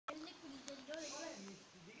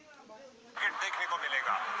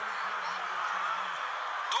पड़ेगा।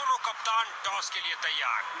 दोनों कप्तान टॉस के लिए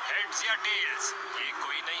तैयार। हेड्स या टेल्स ये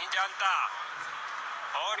कोई नहीं जानता,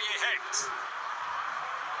 और ये हेड्स।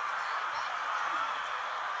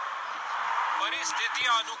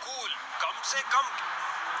 परिस्थितियां अनुकूल, कम से कम।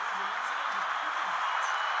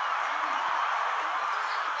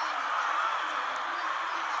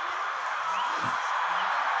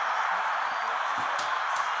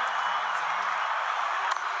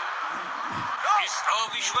 इस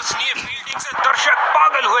अविश्वसनीय फील्डिंग से दर्शक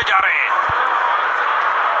पागल हुए जा रहे हैं।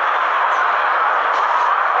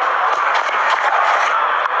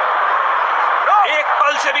 एक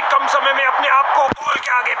पल से भी कम समय में अपने आप को बॉल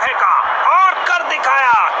के आगे फेंका और कर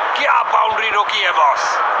दिखाया कि आप बाउंड्री रोकी है बॉस।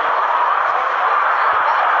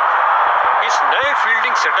 इस नए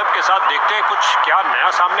फील्डिंग सेटअप के साथ देखते हैं कुछ क्या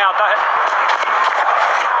नया सामने आता है।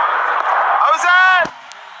 हॉसिन!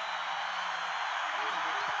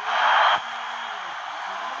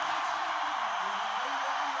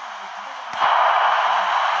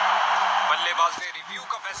 बल्लेबाज ने रिव्यू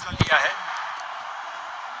का फैसला लिया है।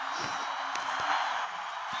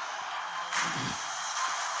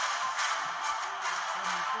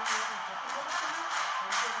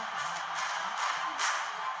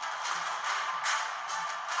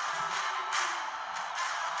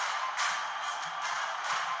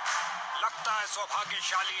 लगता है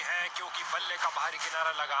सौभाग्यशाली है क्योंकि बल्ले का बाहरी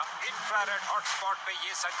किनारा लगा। इंफ्रारेड हॉटस्पॉट पे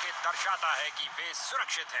ये संकेत दर्शाता है कि वे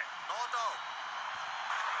सुरक्षित हैं। Not out.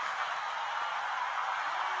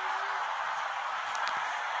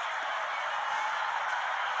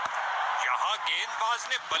 यहाँ गेंदबाज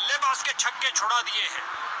ने बल्लेबाज के छक्के छुड़ा दिए हैं।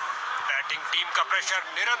 बैटिंग टीम का प्रेशर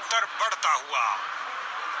निरंतर बढ़ता हुआ।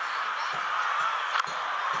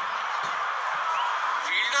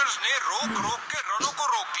 फील्डर्स ने रोक के रनों को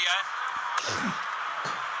रोक दिया है।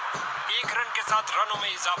 एक रन के साथ रनों में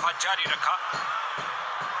इजाफा जारी रखा।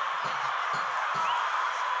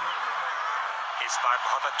 इस बार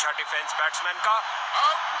बहुत अच्छा डिफेंस बैट्समैन का।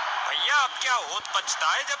 भैया अब क्या होत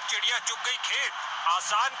पछताए जब चिड़िया चुग गई खेत।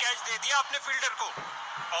 आसान कैच दे दिया अपने फील्डर को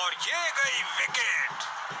और ये गई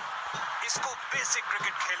विकेट। इसको बेसिक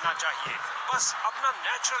क्रिकेट खेलना चाहिए, बस अपना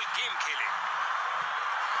नेचुरल गेम खेले।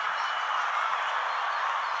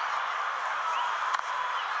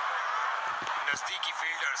 नजदीकी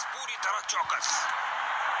फील्डर्स पूरी तरह चौकस।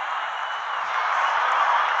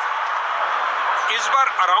 इस बार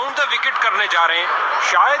अराउंड द विकेट करने जा रहे हैं।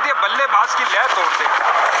 शायद ये बल्लेबाज की लय तोड़ दे।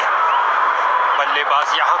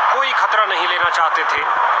 बल्लेबाज यहां कोई खतरा नहीं लेना चाहते थे।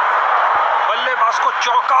 बल्लेबाज को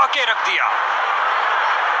चौंका के रख दिया।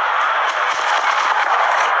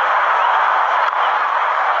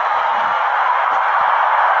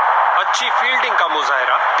 अच्छी फील्डिंग का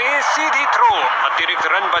मुजाहिरा। तेज सीधी थ्रो। अतिरिक्त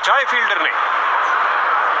रन बचाए फील्डर ने।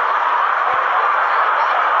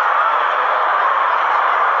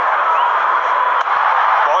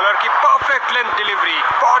 बॉलर की परफेक्ट लेंथ डिलीवरी,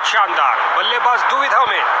 बहुत शानदार। बल्लेबाज दुविधा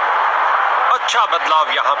में। अच्छा बदलाव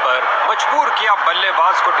यहां पर मजबूर किया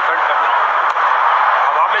बल्लेबाज को डिफेंड करने।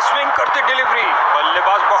 हवा में स्विंग करते डिलीवरी।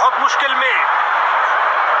 बल्लेबाज बहुत मुश्किल में।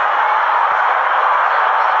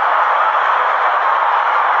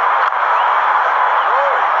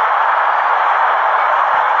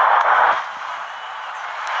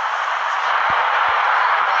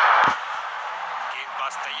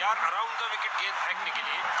 गेंदबाज तैयार अराउंड द विकेट गेंद फेंकने के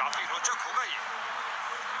लिए। काफी रोचक होगा ये।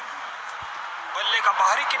 बल्ले का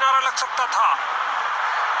बाहरी किनारा लग सकता था।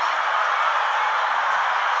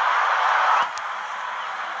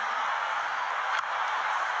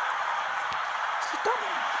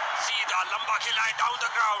 सीधा लंबा खिलाए डाउन द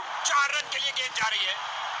ग्राउंड। 4 रन के लिए गेंद जा रही है।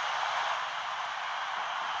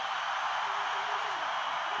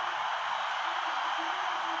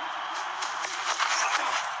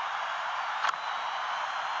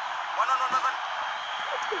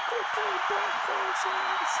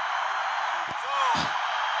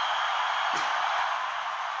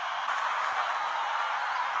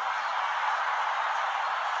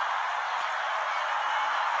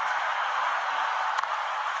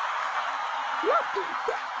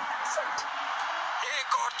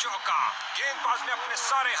 एक और चौका। गेंदबाज ने अपने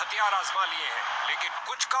सारे हथियार आजमा लिए हैं, लेकिन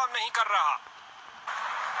कुछ काम नहीं कर रहा।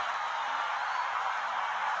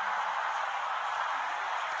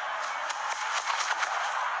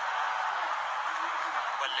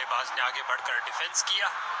 बल्लेबाज ने आगे बढ़कर डिफेंस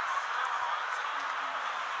किया।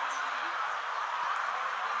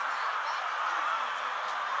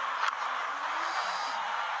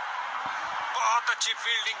 बहुत अच्छी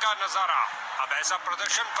फील्डिंग का नजारा। अब ऐसा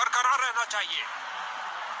प्रदर्शन बरकरार रहना चाहिए।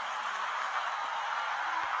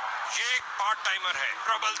 ये एक पार्ट टाइमर है,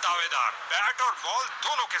 प्रबल दावेदार, बैट और बॉल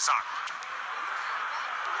दोनों के साथ।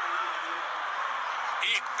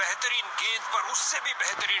 एक बेहतरीन गेंद पर उससे भी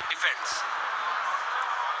बेहतरीन डिफेंस।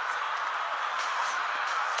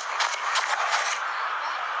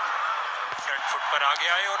 फ्रंट फुट पर आगे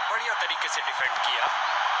आए और बढ़िया तरीके से डिफेंड किया।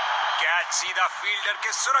 कैच सीधा फील्डर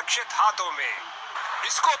के सुरक्षित हाथों में।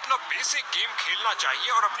 इसको अपना बेसिक गेम खेलना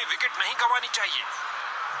चाहिए और अपनी विकेट नहीं गंवानी चाहिए।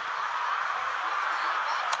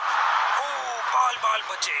 ओ, बाल बाल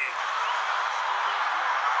बचे।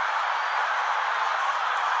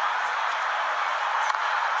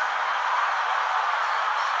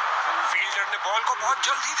 फील्डर ने बॉल को बहुत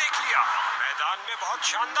जल्दी देख लिया। मैदान में बहुत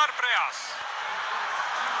शानदार प्रयास।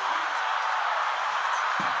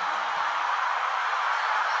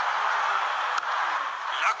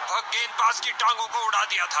 लगभग गेंदबाज की टांगों को उड़ा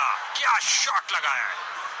दिया था। क्या शॉट लगाया है।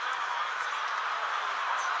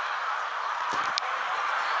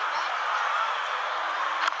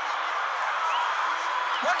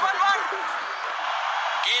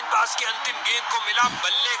 गेंदबाज की अंतिम गेंद को मिला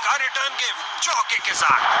बल्ले का रिटर्न गिफ्ट चौके के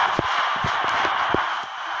साथ।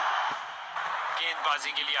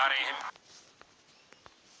 गेंदबाजी के लिए आ रहे हैं।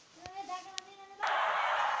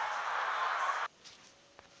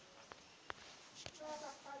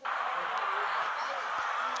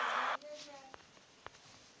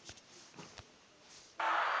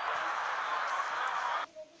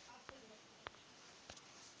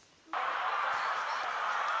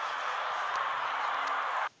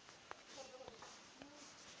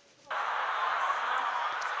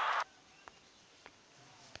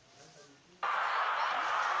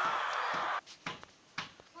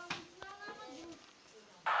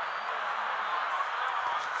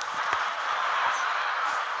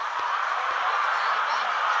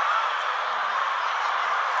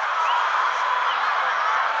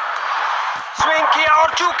 स्विंग किया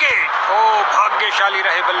और चूके। ओ, भाग्यशाली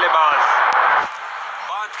रहे बल्लेबाज।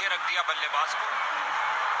 बांध के रख दिया बल्लेबाज को।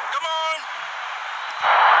 Come on.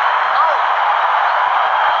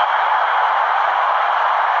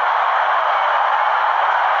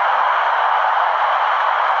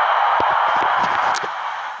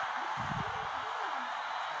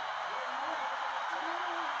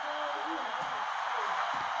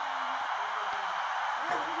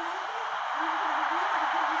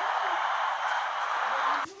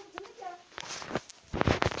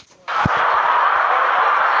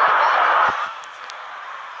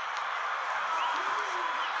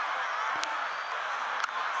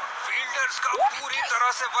 का पूरी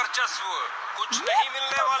तरह से वर्चस्व। कुछ नहीं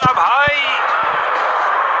मिलने वाला भाई।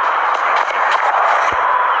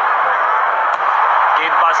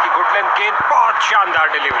 गेंदबाज की गुड लेंथ गेंद, बहुत शानदार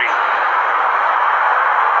डिलीवरी।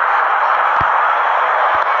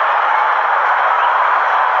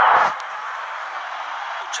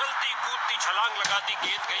 उछलती कूदती छलांग लगाती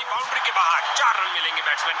गेंद गई बाउंड्री के बाहर। 4 रन मिलेंगे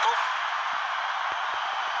बैट्समैन को।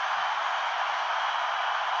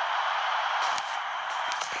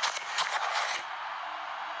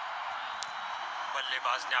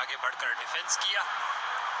 बल्लेबाज ने आगे बढ़कर डिफेंस किया।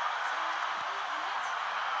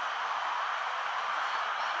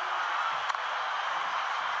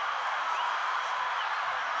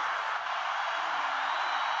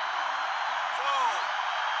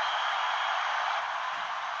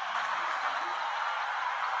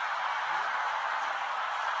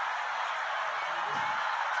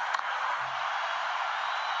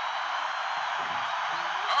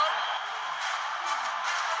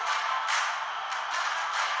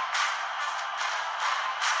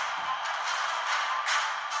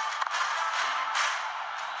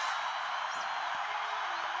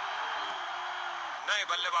 नए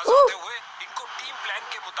बल्लेबाज होते हुए इनको टीम प्लान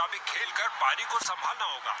के मुताबिक खेलकर पारी को संभालना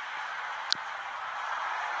होगा।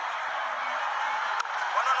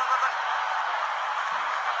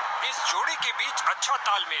 इस जोड़ी के बीच अच्छा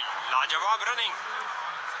तालमेल, लाजवाब रनिंग।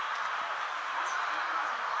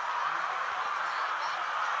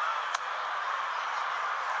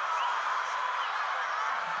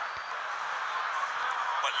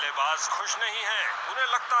 बल्लेबाज खुश नहीं है। उन्हें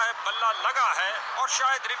लगता है बल्ला लगा है और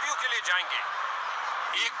शायद रिव्यू के लिए जाएंगे।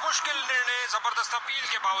 एक मुश्किल निर्णय, जबरदस्त अपील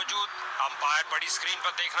के बावजूद अंपायर बड़ी स्क्रीन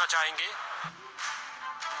पर देखना चाहेंगे।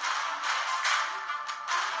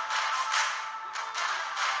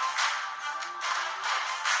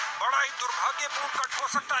 बड़ा ही दुर्भाग्यपूर्ण कट हो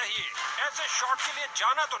सकता है ये। ऐसे शॉट के लिए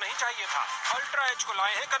जाना तो नहीं चाहिए था। अल्ट्रा एज को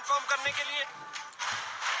लाए हैं कंफर्म करने के लिए।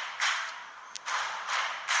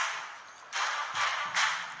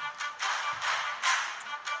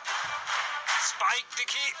 स्पाइक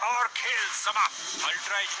दिखी और खेल समाप्त।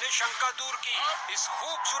 अल्ट्रा एज ने शंका दूर की। इस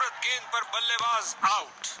खूबसूरत गेंद पर बल्लेबाज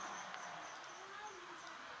आउट।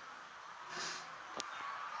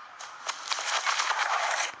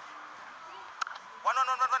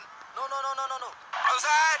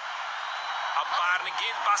 हुसैन। अंपायर ने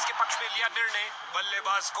गेंदबाज के पक्ष में लिया निर्णय,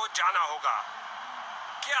 बल्लेबाज को जाना होगा।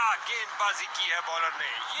 क्या गेंदबाजी की है बॉलर ने,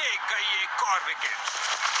 ये गई एक और विकेट।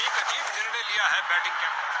 एक अजीब निर्णय लिया है बैटिंग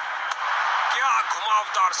कैप्टन। क्या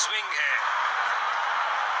घुमावदार स्विंग है।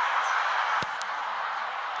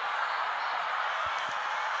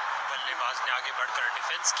 बल्लेबाज ने आगे बढ़कर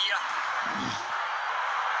डिफेंस किया।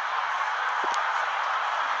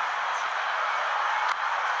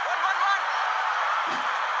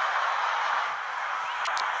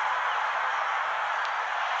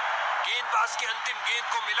 गेंदबाज की अंतिम गेंद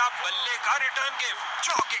को मिला बल्ले का रिटर्न गिफ्ट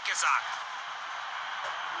चौके के साथ।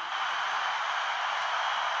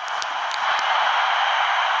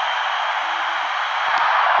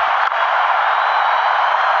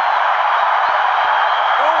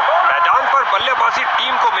 मैदान पर बल्लेबाजी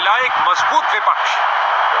टीम को मिला एक मजबूत विपक्ष।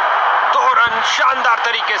 2 रन शानदार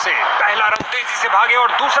तरीके से, पहला रन तेजी से भागे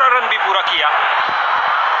और दूसरा रन भी पूरा किया।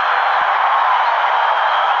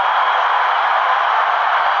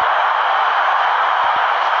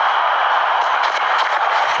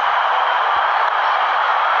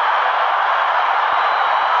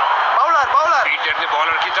 फील्डर ने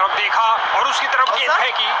बॉलर की तरफ देखा और उसकी तरफ गेंद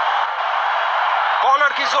फेंकी।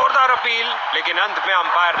 बॉलर की जोरदार अपील, लेकिन अंत में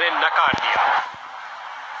अंपायर ने नकार दिया।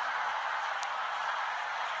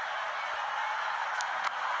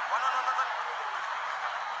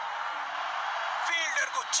 फील्डर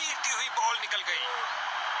को चीरती हुई बॉल निकल गई।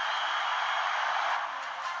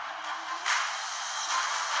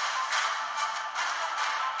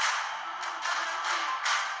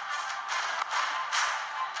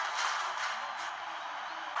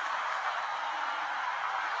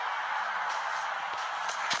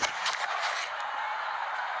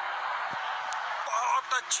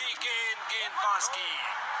 अच्छी गेंदबाज की,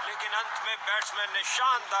 लेकिन अंत में बैट्समैन ने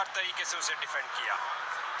शानदार तरीके से उसे डिफेंड किया।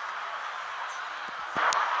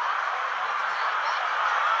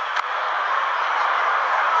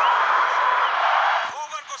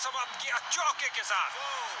 ओवर को समाप्त किया चौके के साथ।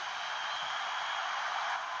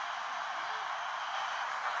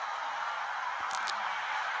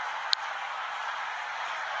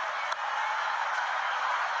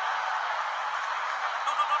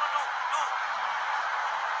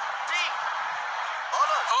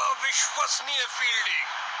 अविश्वसनीय फील्डिंग,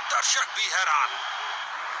 दर्शक भी हैरान।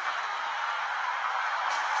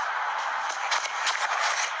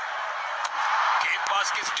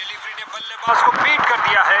 गेंदबाज की डिलीवरी ने बल्लेबाज को बीट कर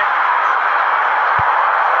दिया है।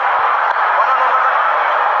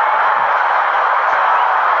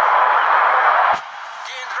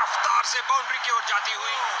 गेंद रफ्तार से बाउंड्री की ओर जाती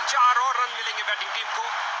हुई, 4 और रन मिलेंगे बैटिंग टीम को।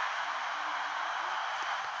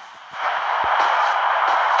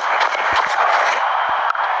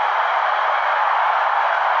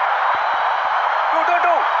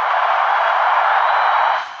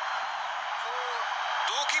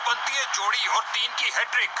 बनती है जोड़ी और 3 की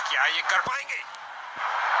हैट्रिक, क्या ये कर पाएंगे?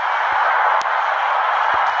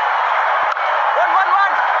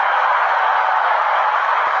 1-1-1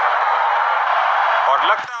 और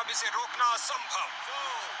लगता है अब इसे रोकना असंभव।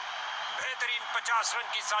 बेहतरीन 50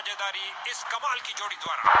 रन की साझेदारी इस कमाल की जोड़ी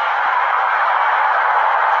द्वारा।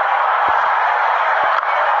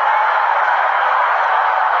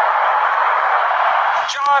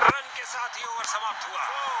 4 रन के साथ ही ओवर समाप्त हुआ।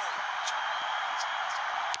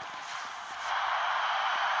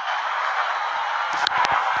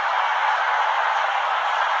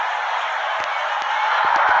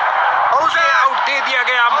 आउट दे दिया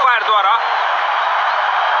गया अंपायर द्वारा।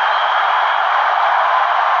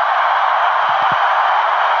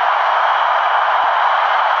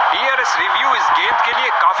 डीआरएस रिव्यू इस गेंद के लिए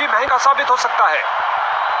काफी महंगा साबित हो सकता है।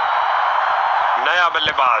 नया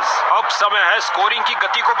बल्लेबाज, अब समय है स्कोरिंग की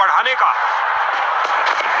गति को बढ़ाने का।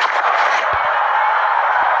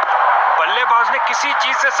 बल्लेबाज ने किसी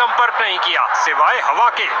चीज से संपर्क नहीं किया सिवाय हवा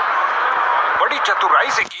के। बड़ी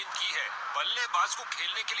चतुराई से गेंद की है, बल्लेबाज को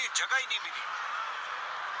खेलने के लिए जगह ही नहीं मिली।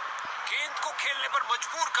 गेंद को खेलने पर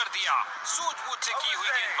मजबूर कर दिया, सूझबूझ से की हुई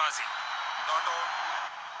गेंदबाजी।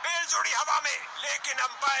 बेल जोड़ी हवा में, लेकिन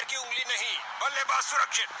अंपायर की उंगली नहीं, बल्लेबाज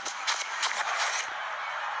सुरक्षित।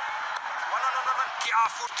 क्या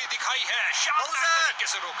फुर्ती दिखाई है, शानदार तरीके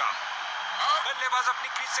से रोका। बल्लेबाज अपनी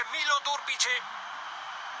क्रीज से मीलों दूर पीछे।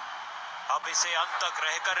 अब इसे अंत तक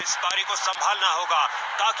रहकर इस पारी को संभालना होगा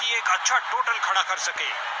ताकि एक अच्छा टोटल खड़ा कर सके।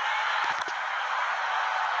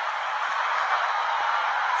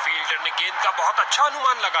 फील्डर ने गेंद का बहुत अच्छा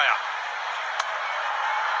अनुमान लगाया।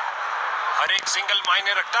 हर एक सिंगल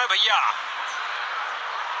मायने रखता है भैया।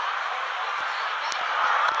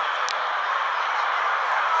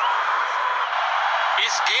 इस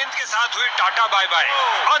इस गेंद के साथ हुई टाटा बाय बाय।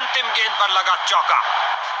 अंतिम गेंद पर लगा चौका।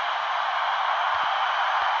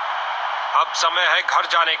 अब समय है घर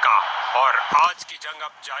जाने का और आज की जंग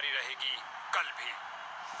अब जारी रहेगी कल भी।